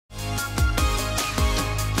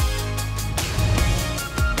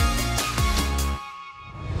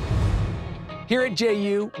Here at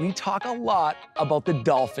JU, we talk a lot about the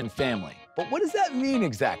Dolphin family. But what does that mean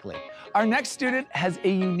exactly? Our next student has a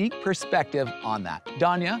unique perspective on that.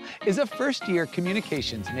 Donya is a first-year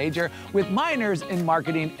communications major with minors in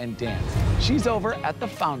marketing and dance. She's over at the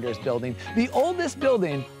Founders Building, the oldest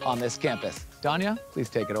building on this campus. Donya, please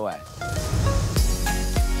take it away.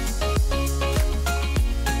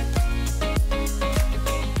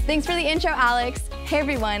 Thanks for the intro, Alex. Hey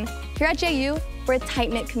everyone, here at JU, we're a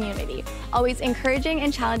tight-knit community, always encouraging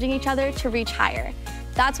and challenging each other to reach higher.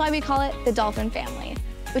 That's why we call it the Dolphin Family,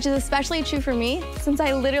 which is especially true for me since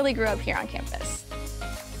I literally grew up here on campus.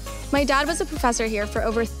 My dad was a professor here for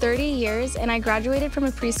over 30 years, and I graduated from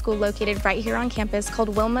a preschool located right here on campus called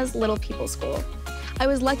Wilma's Little People School. I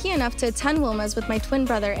was lucky enough to attend Wilma's with my twin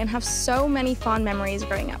brother and have so many fond memories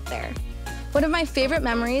growing up there. One of my favorite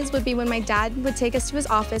memories would be when my dad would take us to his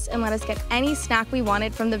office and let us get any snack we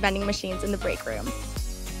wanted from the vending machines in the break room.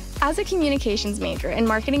 As a communications major and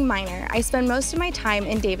marketing minor, I spend most of my time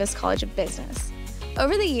in Davis College of Business.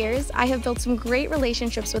 Over the years, I have built some great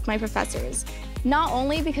relationships with my professors, not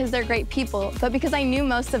only because they're great people, but because I knew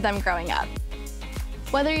most of them growing up.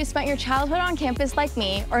 Whether you spent your childhood on campus like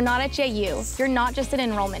me or not at JU, you're not just an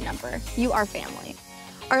enrollment number, you are family.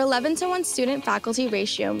 Our 11-to-1 student-faculty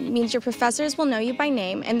ratio means your professors will know you by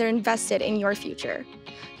name and they're invested in your future.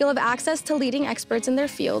 You'll have access to leading experts in their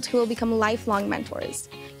field who will become lifelong mentors.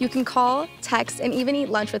 You can call, text, and even eat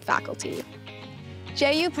lunch with faculty.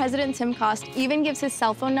 JU President Tim Cost even gives his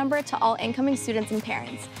cell phone number to all incoming students and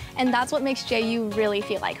parents, and that's what makes JU really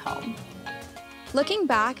feel like home. Looking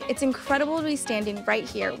back, it's incredible to be standing right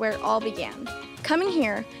here where it all began. Coming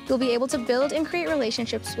here, you'll be able to build and create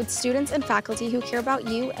relationships with students and faculty who care about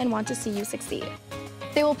you and want to see you succeed.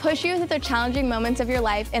 They will push you through the challenging moments of your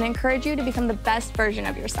life and encourage you to become the best version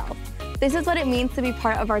of yourself. This is what it means to be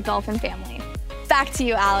part of our Dolphin family. Back to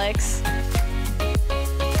you, Alex.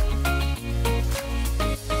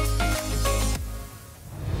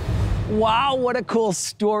 Wow, what a cool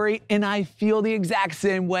story, and I feel the exact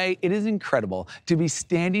same way. It is incredible to be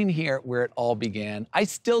standing here where it all began. I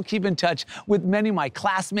still keep in touch with many of my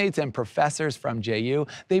classmates and professors from JU.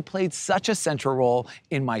 They played such a central role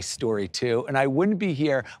in my story too, and I wouldn't be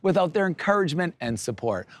here without their encouragement and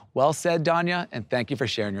support. Well said, Donya, and thank you for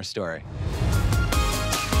sharing your story.